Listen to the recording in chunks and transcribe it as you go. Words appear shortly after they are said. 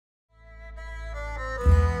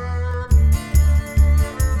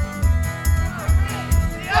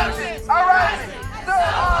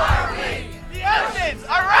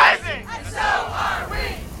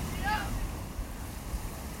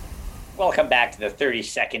back to the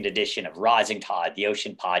 32nd edition of Rising Tide, the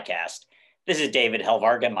Ocean Podcast. This is David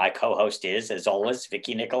Helvarga. My co-host is, as always,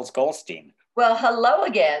 Vicki Nichols Goldstein. Well, hello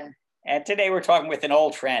again. And today we're talking with an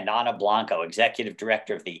old friend, Ana Blanco, Executive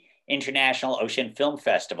Director of the International Ocean Film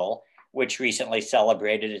Festival, which recently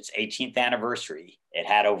celebrated its 18th anniversary. It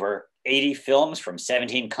had over 80 films from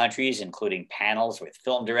 17 countries, including panels with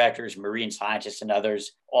film directors, marine scientists, and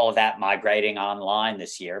others. All of that migrating online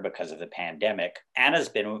this year because of the pandemic. Ana's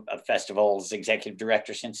been a festival's executive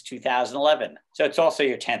director since 2011. So it's also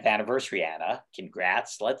your 10th anniversary, Ana.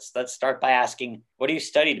 Congrats. Let's start by asking, what do you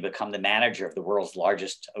study to become the manager of the world's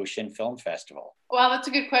largest ocean film festival? Well, that's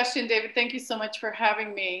a good question, David. Thank you so much for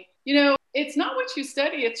having me. You know, it's not what you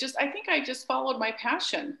study. It's just, I think I just followed my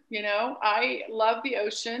passion. You know, I love the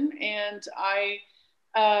ocean, and I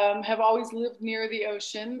have always lived near the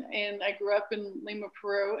ocean, and I grew up in Lima,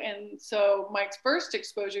 Peru. And so my first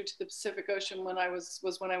exposure to the Pacific Ocean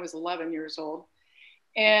was when I was 11 years old.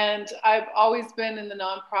 And I've always been in the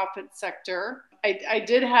nonprofit sector. I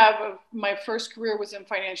did have my first career was in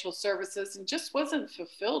financial services and just wasn't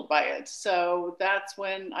fulfilled by it. So that's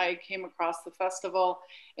when I came across the festival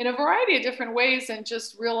in a variety of different ways and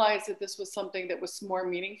just realized that this was something that was more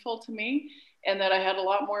meaningful to me, and that I had a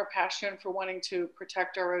lot more passion for wanting to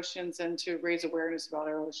protect our oceans and to raise awareness about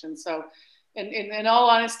our oceans. So in all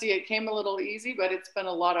honesty, it came a little easy, but it's been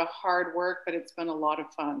a lot of hard work, but it's been a lot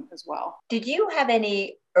of fun as well. Did you have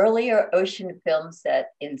any earlier ocean films that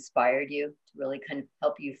inspired you to really kind of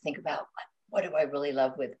help you think about what do I really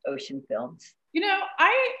love with ocean films? You know,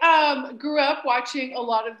 I grew up watching a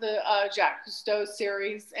lot of the Jacques Cousteau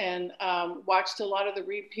series and watched a lot of the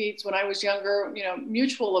repeats when I was younger. You know,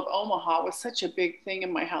 Mutual of Omaha was such a big thing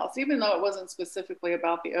in my house, even though it wasn't specifically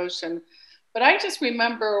about the ocean. But I just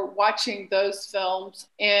remember watching those films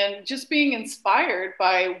and just being inspired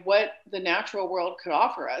by what the natural world could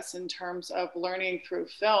offer us in terms of learning through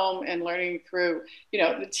film and learning through, you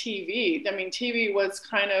know, the TV. I mean, TV was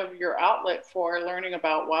kind of your outlet for learning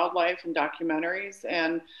about wildlife and documentaries.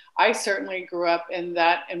 And I certainly grew up in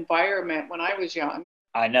that environment when I was young.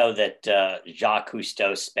 I know that Jacques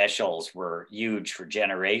Cousteau specials were huge for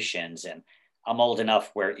generations, and I'm old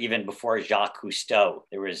enough where even before Jacques Cousteau,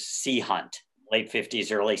 there was Sea Hunt, late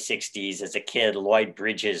 50s, early 60s. As a kid, Lloyd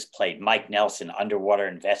Bridges played Mike Nelson, underwater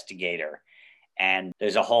investigator. And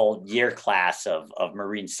there's a whole year class of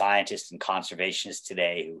marine scientists and conservationists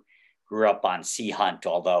today who grew up on Sea Hunt,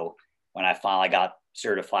 although when I finally got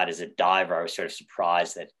certified as a diver, I was sort of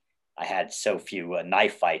surprised that I had so few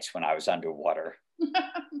knife fights when I was underwater.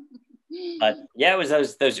 But yeah, it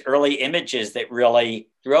was those early images that really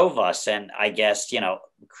drove us, and I guess, you know,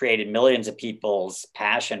 created millions of people's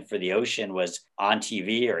passion for the ocean was on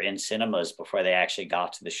TV or in cinemas before they actually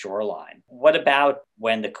got to the shoreline. What about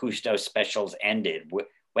when the Cousteau specials ended?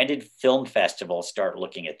 When did film festivals start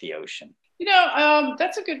looking at the ocean? You know,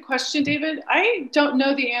 that's a good question, David. I don't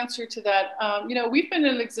know the answer to that. You know, we've been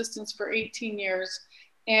in existence for 18 years.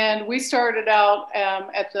 And we started out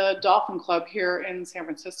at the Dolphin Club here in San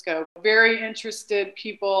Francisco. Very interested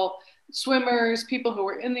people, swimmers, people who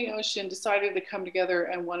were in the ocean decided to come together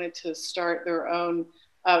and wanted to start their own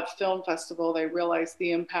film festival. They realized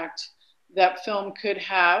the impact that film could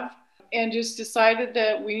have and just decided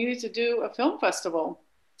that we needed to do a film festival,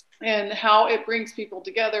 and how it brings people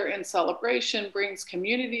together in celebration, brings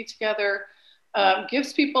community together,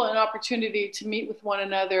 gives people an opportunity to meet with one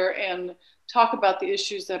another and talk about the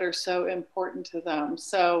issues that are so important to them.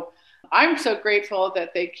 So I'm so grateful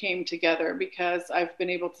that they came together, because I've been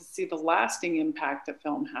able to see the lasting impact that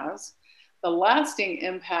film has, the lasting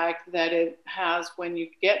impact that it has when you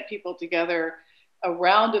get people together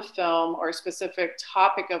around a film or a specific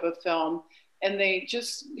topic of a film, and they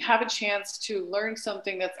just have a chance to learn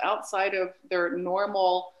something that's outside of their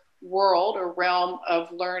normal world or realm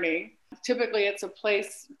of learning. Typically, it's a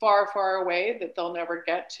place far, far away that they'll never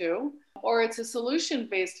get to. Or it's a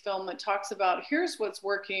solution-based film that talks about, here's what's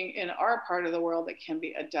working in our part of the world that can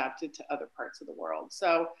be adapted to other parts of the world.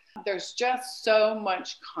 So there's just so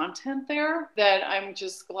much content there that I'm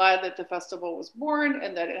just glad that the festival was born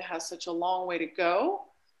and that it has such a long way to go.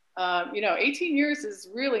 You know, 18 years is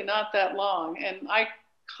really not that long. And I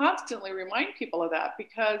constantly remind people of that,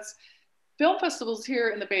 because film festivals here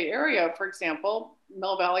in the Bay Area, for example,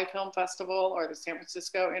 Mill Valley Film Festival or the San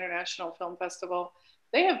Francisco International Film Festival,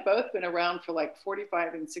 they have both been around for like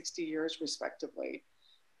 45 and 60 years respectively.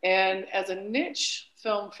 And as a niche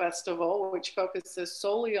film festival, which focuses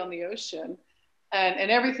solely on the ocean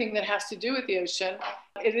and everything that has to do with the ocean,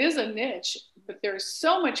 it is a niche, but there's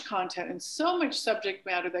so much content and so much subject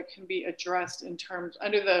matter that can be addressed in terms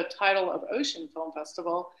under the title of Ocean Film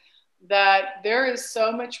Festival, that there is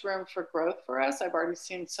so much room for growth for us. I've already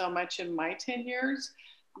seen so much in my 10 years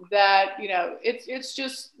that, you know, it's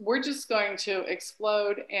just, we're just going to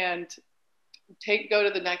explode and go to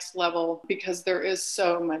the next level because there is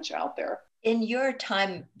so much out there. In your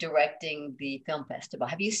time directing the film festival,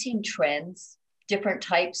 have you seen trends, different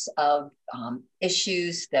types of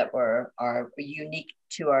issues that are unique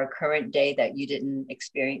to our current day that you didn't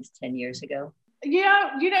experience 10 years ago?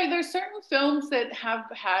 Yeah, you know, there's certain films that have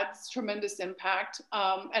had tremendous impact.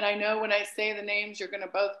 And I know when I say the names, you're going to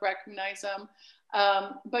both recognize them.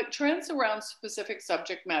 But trends around specific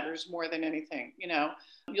subject matters more than anything, you know,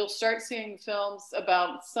 you'll start seeing films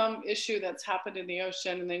about some issue that's happened in the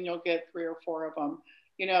ocean, and then you'll get 3 or 4 of them,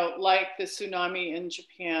 you know, like the tsunami in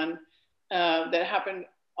Japan that happened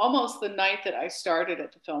almost the night that I started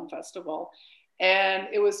at the film festival. And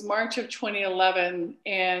it was March of 2011.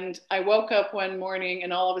 And I woke up one morning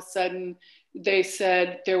and all of a sudden they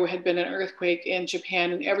said there had been an earthquake in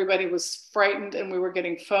Japan and everybody was frightened and we were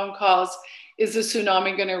getting phone calls. Is the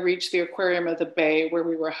tsunami going to reach the aquarium of the bay where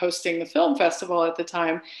we were hosting the film festival at the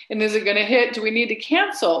time? And is it going to hit? Do we need to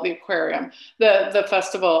cancel the aquarium, the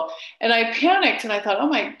festival? And I panicked and I thought, oh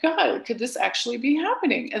my God, could this actually be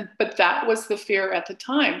happening? But that was the fear at the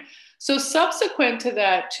time. So subsequent to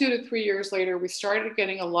that, 2 to 3 years later, we started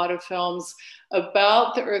getting a lot of films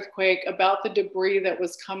about the earthquake, about the debris that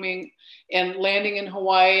was coming and landing in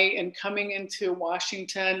Hawaii and coming into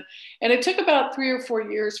Washington. And it took about 3 or 4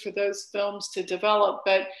 years for those films to develop.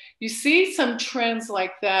 But you see some trends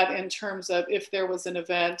like that in terms of if there was an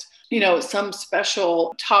event, you know, some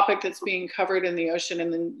special topic that's being covered in the ocean.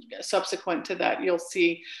 And then subsequent to that, you'll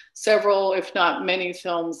see several, if not many,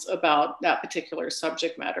 films about that particular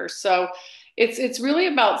subject matter. So it's really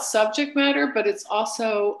about subject matter, but it's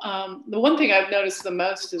also the one thing I've noticed the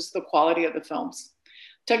most is the quality of the films.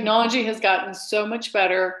 Technology has gotten so much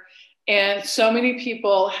better, and so many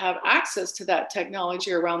people have access to that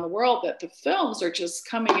technology around the world that the films are just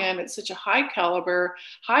coming in at such a high caliber,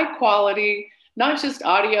 high quality, not just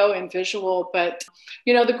audio and visual, but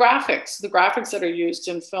you know, the graphics that are used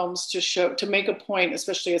in films to make a point,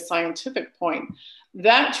 especially a scientific point.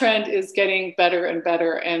 That trend is getting better and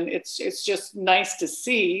better. And it's just nice to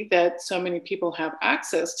see that so many people have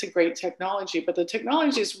access to great technology, but the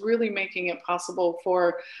technology is really making it possible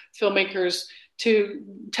for filmmakers to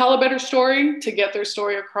tell a better story, to get their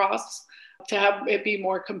story across, to have it be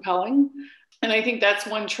more compelling. And I think that's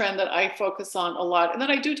one trend that I focus on a lot and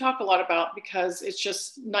that I do talk a lot about because it's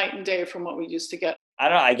just night and day from what we used to get. I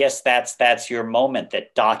don't know. I guess that's your moment,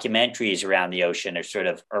 that documentaries around the ocean are sort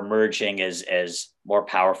of emerging as more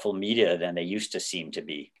powerful media than they used to seem to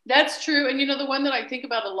be. That's true. And, you know, the one that I think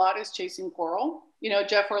about a lot is Chasing Coral. You know,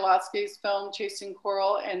 Jeff Orlowski's film, Chasing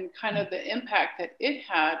Coral, and kind of the impact that it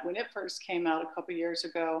had when it first came out a couple years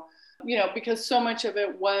ago. You know, because so much of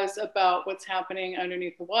it was about what's happening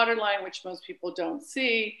underneath the waterline, which most people don't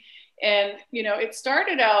see. And, you know, it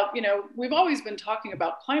started out, you know, we've always been talking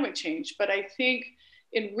about climate change, but I think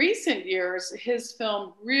in recent years, his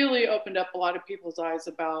film really opened up a lot of people's eyes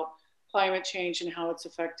about climate change and how it's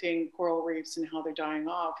affecting coral reefs and how they're dying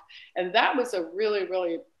off. And that was a really,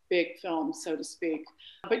 really big film, so to speak.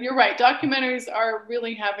 But you're right, documentaries are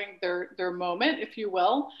really having their moment, if you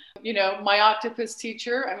will. You know, My Octopus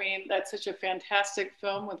Teacher, I mean, that's such a fantastic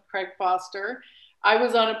film with Craig Foster. I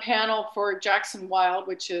was on a panel for Jackson Wild,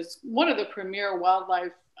 which is one of the premier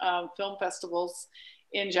wildlife film festivals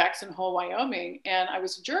in Jackson Hole, Wyoming. And I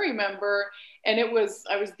was a jury member, and I was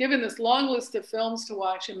given this long list of films to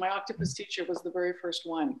watch, and My Octopus Teacher was the very first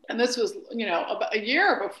one. And this was, you know, about a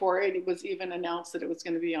year before it was even announced that it was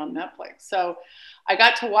going to be on Netflix. So I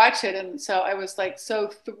got to watch it, and so I was like so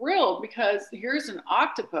thrilled because here's an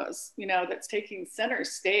octopus, you know, that's taking center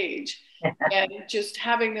stage and just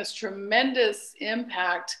having this tremendous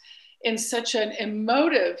impact in such an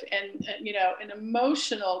emotive and, you know, an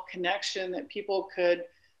emotional connection that people could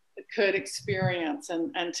experience.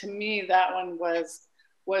 And to me, that one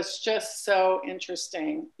was just so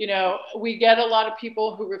interesting. You know, we get a lot of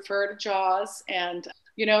people who refer to Jaws, and,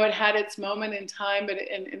 you know, it had its moment in time, but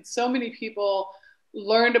and so many people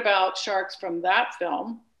learned about sharks from that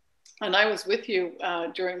film. And I was with you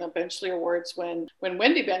during the Benchley Awards when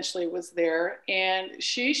Wendy Benchley was there, and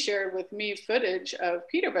she shared with me footage of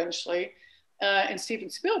Peter Benchley and Steven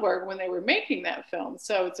Spielberg when they were making that film.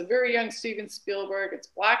 So it's a very young Steven Spielberg. It's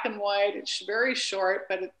black and white. It's very short,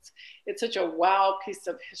 but it's such a wow piece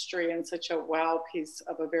of history and such a wow piece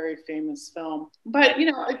of a very famous film. But,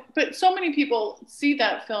 you know, but so many people see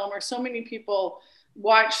that film, or so many people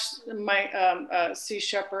watch My Sea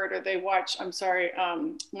Shepherd, or they watch,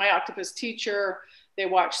 My Octopus Teacher. they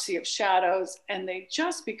watch Sea of Shadows, and they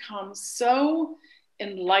just become so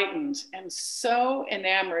enlightened and so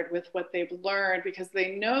enamored with what they've learned, because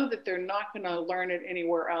they know that they're not going to learn it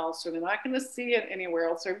anywhere else, or they're not going to see it anywhere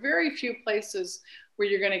else. There are very few places where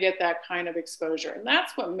you're going to get that kind of exposure. And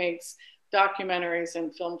that's what makes documentaries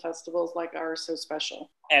and film festivals like ours so special.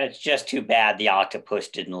 And it's just too bad The Octopus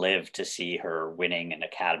didn't live to see her winning an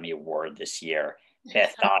Academy Award this year.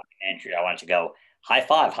 Best documentary. I wanted to go, high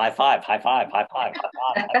five, high five, high five, high five,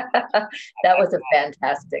 high five. That was a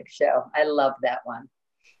fantastic show. I love that one.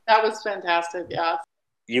 That was fantastic, yeah.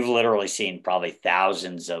 You've literally seen probably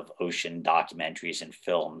thousands of ocean documentaries and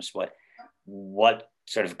films. What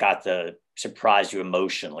sort of surprised you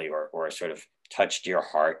emotionally or sort of touched your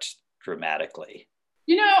heart dramatically?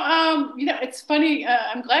 It's funny.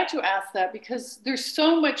 I'm glad you asked that, because there's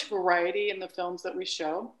so much variety in the films that we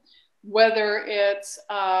show, whether it's,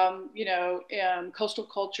 coastal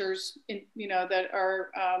cultures, that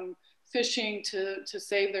are fishing to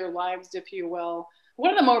save their lives, if you will.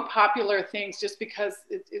 One of the more popular things, just because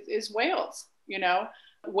it is whales,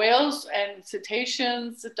 whales and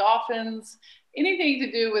cetaceans, dolphins, anything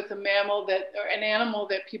to do with a mammal or an animal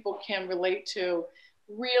that people can relate to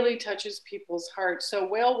really touches people's hearts. So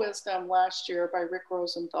Whale Wisdom last year by Rick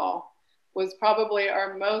Rosenthal was probably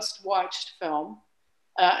our most watched film.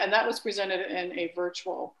 And that was presented in a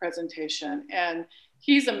virtual presentation. And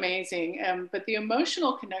he's amazing. But the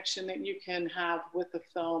emotional connection that you can have with the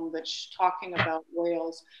film that's talking about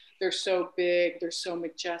whales, they're so big, they're so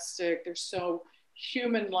majestic, they're so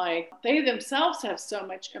human-like. They themselves have so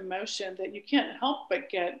much emotion that you can't help but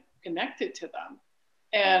get connected to them.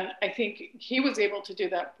 And I think he was able to do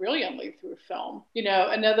that brilliantly through film.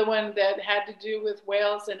 Another one that had to do with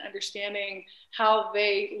whales and understanding how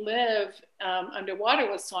they live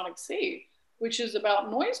underwater was Sonic Sea, which is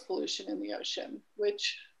about noise pollution in the ocean,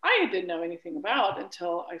 which I didn't know anything about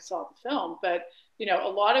until I saw the film. But, a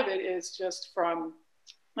lot of it is just from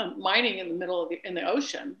mining in the middle of in the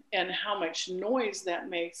ocean, and how much noise that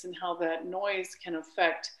makes, and how that noise can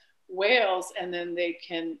affect whales, and then they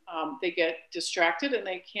get distracted, and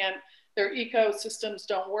their ecosystems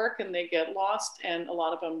don't work, and they get lost, and a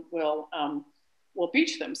lot of them will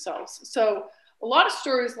beach themselves. So a lot of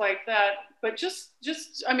stories like that, but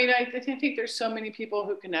I think there's so many people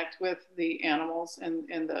who connect with the animals and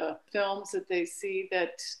the films that they see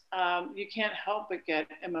that you can't help but get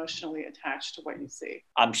emotionally attached to what you see.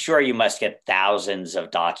 I'm sure you must get thousands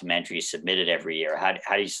of documentaries submitted every year.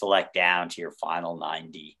 How do you select down to your final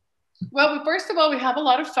 90? Well, first of all, we have a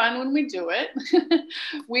lot of fun when we do it.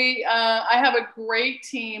 I have a great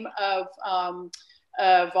team of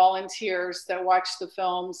volunteers that watch the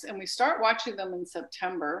films, and we start watching them in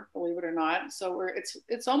September, believe it or not. So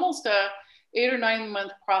it's almost a 8 or 9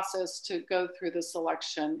 month process to go through the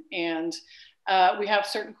selection. And we have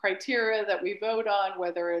certain criteria that we vote on,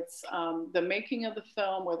 whether it's the making of the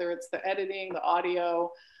film, whether it's the editing, the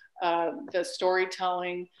audio, the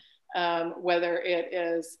storytelling, whether it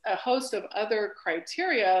is a host of other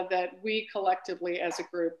criteria that we collectively as a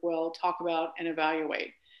group will talk about and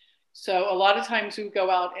evaluate. So a lot of times we go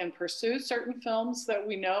out and pursue certain films that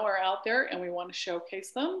we know are out there, and we want to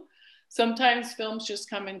showcase them. Sometimes films just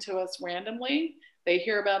come into us randomly. They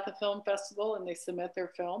hear about the film festival and they submit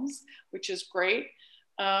their films, which is great.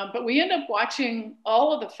 But we end up watching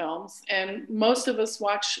all of the films, and most of us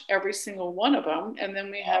watch every single one of them. And then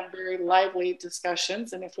we have very lively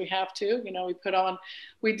discussions. And if we have to,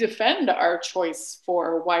 we defend our choice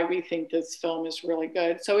for why we think this film is really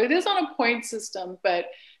good. So it is on a point system, but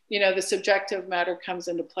the subjective matter comes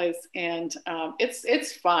into place, and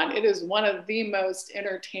it's fun. It is one of the most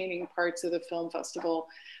entertaining parts of the film festival,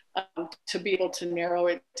 to be able to narrow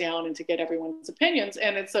it down and to get everyone's opinions.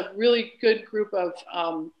 And it's a really good group of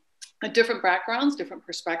different backgrounds, different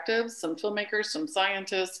perspectives, some filmmakers, some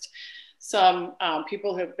scientists, some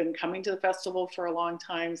people who have been coming to the festival for a long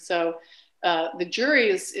time. So the jury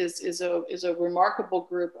is a remarkable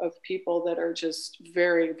group of people that are just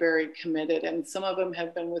very, very committed. And some of them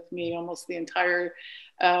have been with me almost the entire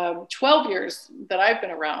 12 years that I've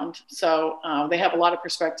been around. So they have a lot of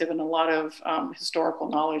perspective and a lot of historical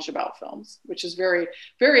knowledge about films, which is very,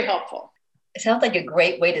 very helpful. It sounds like a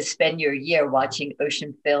great way to spend your year, watching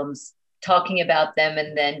ocean films, talking about them,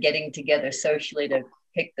 and then getting together socially to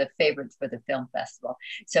pick the favorites for the film festival.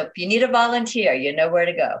 So if you need a volunteer, you know where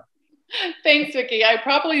to go. Thanks, Vicki. I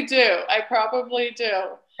probably do.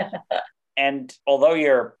 And although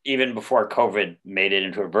you're, even before COVID made it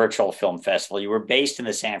into a virtual film festival, you were based in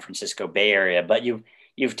the San Francisco Bay Area, but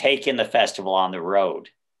you've taken the festival on the road.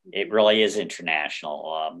 It really is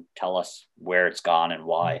international. Tell us where it's gone and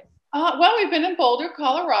why. Well, we've been in Boulder,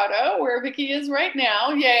 Colorado, where Vicki is right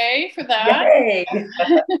now. Yay for that! Yay!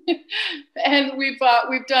 And we've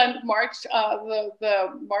done the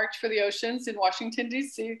March for the Oceans in Washington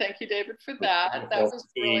D.C. Thank you, David, for that. That was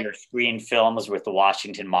really your screen films with the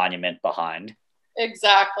Washington Monument behind.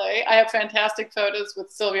 Exactly. I have fantastic photos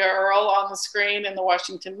with Sylvia Earle on the screen in the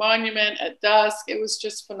Washington Monument at dusk. It was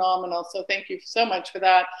just phenomenal. So thank you so much for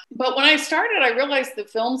that. But when I started, I realized the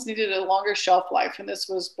films needed a longer shelf life. And this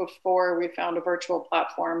was before we found a virtual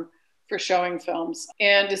platform for showing films,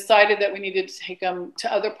 and decided that we needed to take them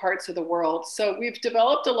to other parts of the world. So we've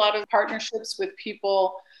developed a lot of partnerships with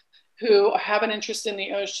people who have an interest in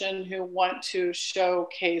the ocean, who want to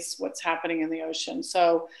showcase what's happening in the ocean.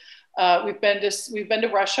 So we've been to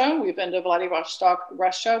Russia. We've been to Vladivostok,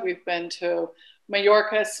 Russia. We've been to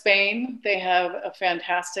Mallorca, Spain. They have a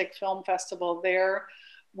fantastic film festival there.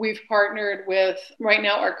 We've partnered with, right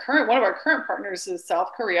now, one of our current partners is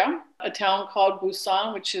South Korea, a town called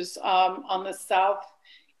Busan, which is on the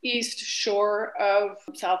southeast shore of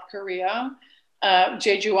South Korea.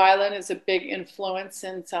 Jeju Island is a big influence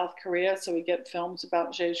in South Korea, so we get films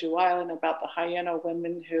about Jeju Island, about the hyena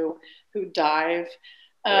women who dive.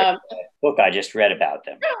 Book I just read about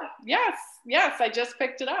them. Yes, I just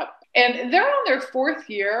picked it up. And they're on their fourth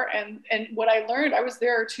year. And what I learned, I was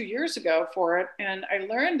there 2 years ago for it. And I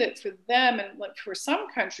learned that for them and for some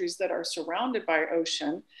countries that are surrounded by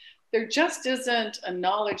ocean, there just isn't a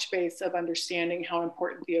knowledge base of understanding how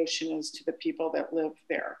important the ocean is to the people that live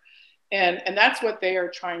there. And that's what they are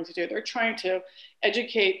trying to do. They're trying to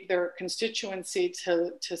educate their constituency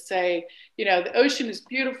to say, the ocean is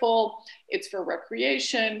beautiful. It's for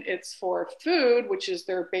recreation. It's for food, which is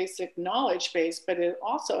their basic knowledge base, but it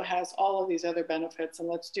also has all of these other benefits. And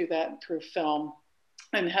let's do that through film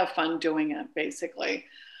and have fun doing it, basically.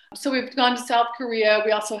 So we've gone to South Korea.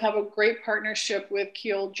 We also have a great partnership with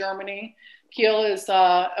Kiel, Germany. Kiel is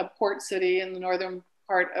a port city in the northern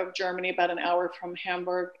part of Germany, about an hour from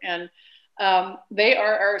Hamburg, and they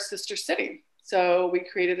are our sister city. So we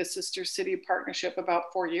created a sister city partnership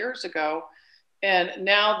about 4 years ago, and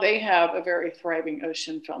now they have a very thriving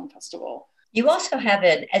ocean film festival. You also have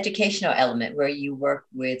an educational element where you work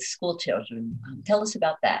with school children. Tell us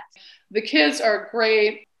about that. The kids are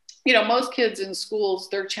great. Most kids in schools,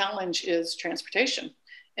 their challenge is transportation.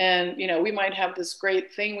 And, we might have this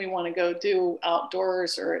great thing we want to go do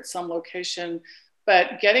outdoors or at some location,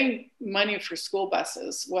 but getting money for school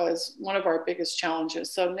buses was one of our biggest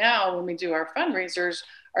challenges. So now when we do our fundraisers,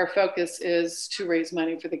 our focus is to raise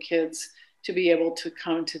money for the kids to be able to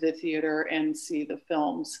come to the theater and see the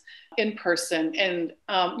films in person. And,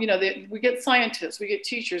 we get scientists, we get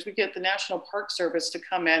teachers, we get the National Park Service to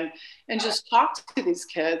come in and just talk to these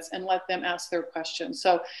kids and let them ask their questions.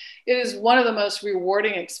 So it is one of the most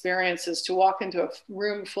rewarding experiences to walk into a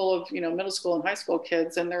room full of, middle school and high school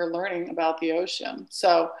kids, and they're learning about the ocean.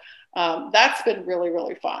 So that's been really,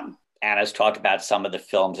 really fun. Anna's talked about some of the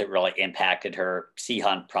films that really impacted her. Sea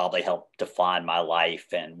Hunt probably helped define my life,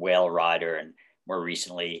 and Whale Rider, and more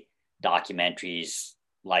recently documentaries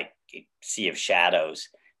like Sea of Shadows.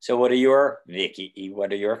 So what are your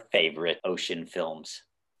favorite ocean films?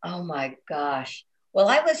 Oh my gosh. Well,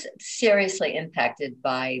 I was seriously impacted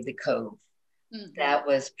by The Cove. Mm-hmm. That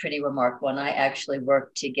was pretty remarkable. And I actually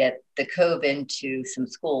worked to get The Cove into some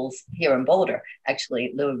schools here in Boulder.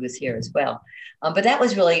 Actually, Louis was here as well. But that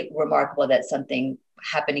was really remarkable that something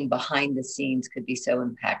happening behind the scenes could be so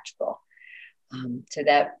impactful. So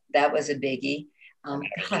that was a biggie.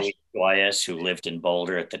 Louis Joyous, who lived in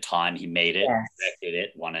Boulder at the time he made it, yes. Directed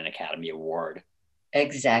it, won an Academy Award.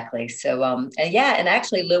 Exactly. So, and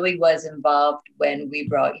actually Louis was involved when we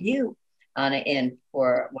brought you, Anna, in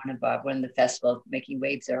for one of the festivals, Making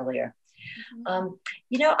Waves earlier. Mm-hmm.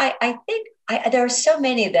 I think there are so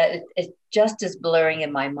many that it just is blurring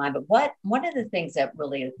in my mind. But one of the things that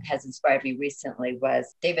really has inspired me recently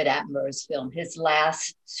was David Attenborough's film, his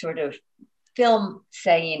last sort of film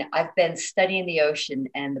saying, I've been studying the ocean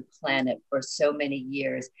and the planet for so many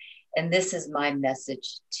years, and this is my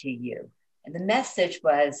message to you. And the message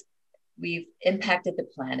was, we've impacted the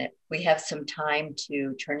planet. We have some time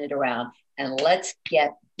to turn it around, and let's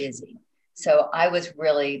get busy. So I was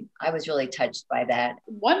really touched by that.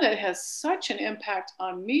 One that has such an impact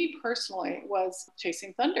on me personally was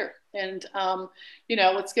Chasing Thunder. And,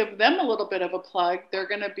 let's give them a little bit of a plug. They're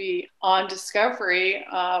going to be on Discovery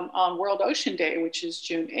on World Ocean Day, which is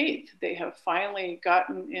June 8th. They have finally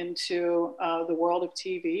gotten into the world of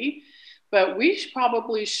TV. But we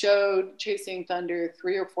probably showed Chasing Thunder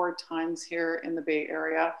 3 or 4 times here in the Bay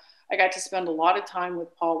Area. I got to spend a lot of time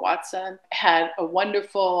with Paul Watson, had a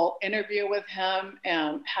wonderful interview with him,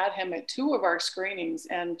 and had him at 2 of our screenings.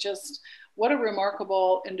 And just what a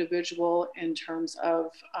remarkable individual in terms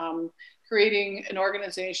of creating an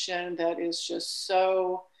organization that is just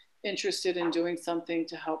so interested in doing something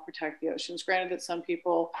to help protect the oceans. Granted that some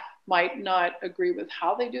people might not agree with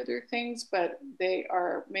how they do their things, but they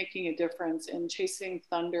are making a difference. And Chasing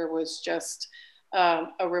Thunder was just a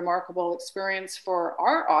remarkable experience for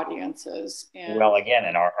our audiences. And well, again,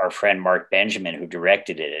 and our friend Mark Benjamin, who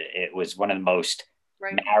directed it, it was one of the most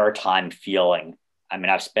maritime feeling. I mean,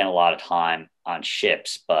 I've spent a lot of time on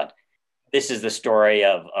ships, but this is the story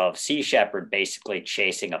of Sea Shepherd basically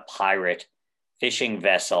chasing a pirate fishing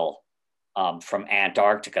vessel from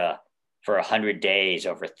Antarctica for 100 days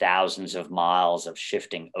over thousands of miles of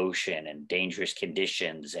shifting ocean and dangerous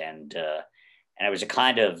conditions. And it was a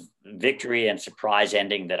kind of victory and surprise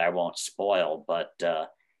ending that I won't spoil. But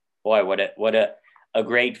boy, what a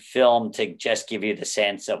great film to just give you the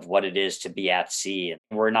sense of what it is to be at sea.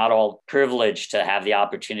 We're not all privileged to have the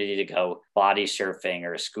opportunity to go body surfing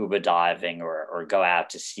or scuba diving or go out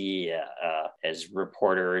to sea as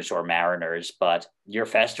reporters or mariners, but your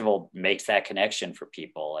festival makes that connection for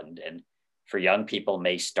people, and for young people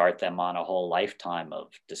may start them on a whole lifetime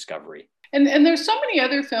of discovery. And there's so many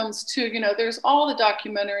other films too. You know, there's all the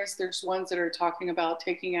documentaries. There's ones that are talking about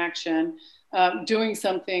taking action, doing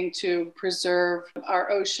something to preserve our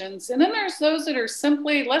oceans. And then there's those that are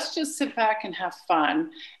simply, let's just sit back and have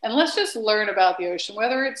fun. And let's just learn about the ocean,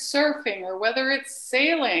 whether it's surfing or whether it's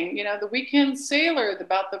sailing. You know, The Weekend Sailor,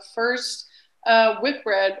 about the first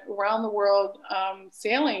Whitbread around the world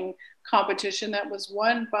sailing competition that was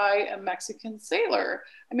won by a Mexican sailor.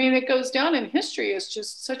 I mean, it goes down in history as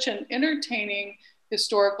just such an entertaining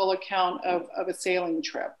historical account of a sailing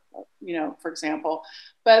trip, you know, for example.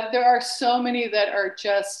 But there are so many that are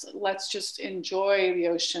just, let's just enjoy the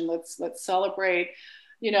ocean. Let's celebrate,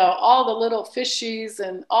 you know, all the little fishies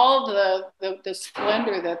and all the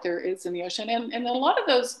splendor that there is in the ocean. And a lot of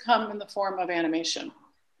those come in the form of animation.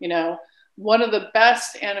 You know, one of the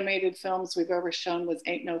best animated films we've ever shown was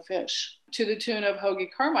Ain't No Fish, to the tune of Hoagy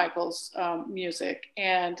Carmichael's music.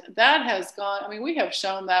 And that has gone, I mean, we have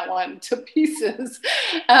shown that one to pieces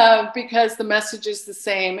because the message is the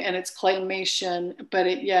same and it's claymation,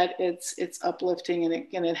 but yet it's uplifting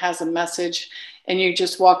and it has a message. And you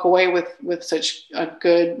just walk away with such a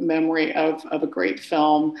good memory of a great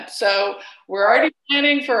film. So we're already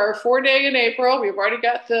planning for our 4-day in April. We've already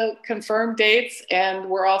got the confirmed dates, and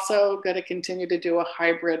we're also going to continue to do a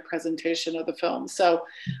hybrid presentation of the film. So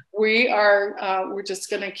we're just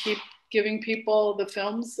going to keep giving people the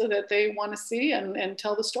films that they want to see and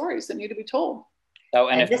tell the stories that need to be told. So,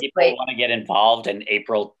 and if people want to get involved in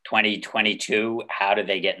April 2022, how do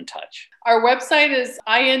they get in touch? Our website is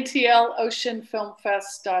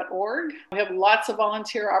intloceanfilmfest.org. We have lots of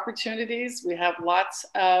volunteer opportunities. We have lots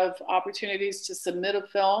of opportunities to submit a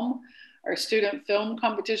film. Our student film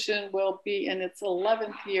competition will be in its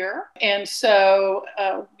 11th year. And so,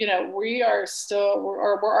 you know, we're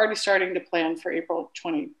already starting to plan for April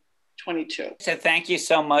 2022. So thank you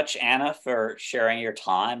so much, Anna, for sharing your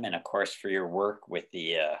time and, of course, for your work with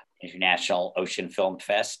the International Ocean Film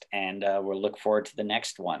Fest. And we'll look forward to the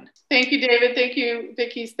next one. Thank you, David. Thank you,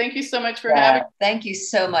 Vicki. Thank you so much for having me. Thank you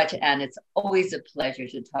so much, Anna. It's always a pleasure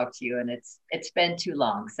to talk to you. And it's been too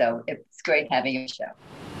long. So it's great having your show.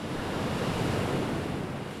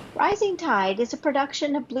 Rising Tide is a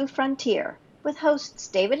production of Blue Frontier with hosts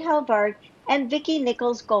David Helberg and Vicki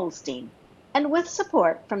Nichols-Goldstein, and with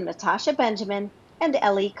support from Natasha Benjamin and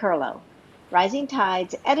Ellie Curlow. Rising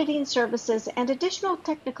Tide's editing services and additional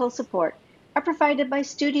technical support are provided by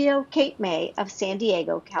Studio Kate May of San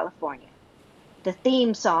Diego, California. The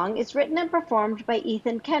theme song is written and performed by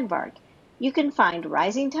Ethan Kenvarg. You can find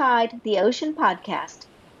Rising Tide, the Ocean Podcast,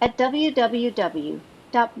 at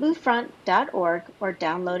www.bluefront.org or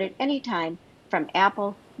download it anytime from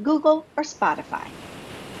Apple, Google, or Spotify.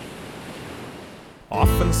 Off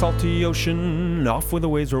in the salty ocean, off where the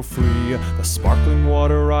waves roll free, the sparkling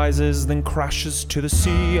water rises, then crashes to the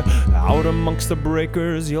sea. Out amongst the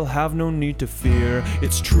breakers, you'll have no need to fear.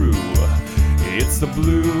 It's true, it's the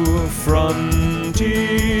Blue Frontier.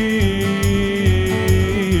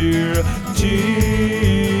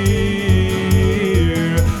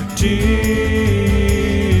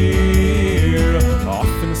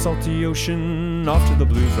 Off in the salty ocean, off to the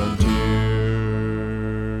Blue Frontier.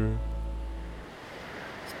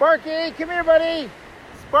 Sparky, come here, buddy.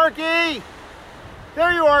 Sparky!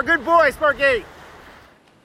 There you are. Good boy, Sparky.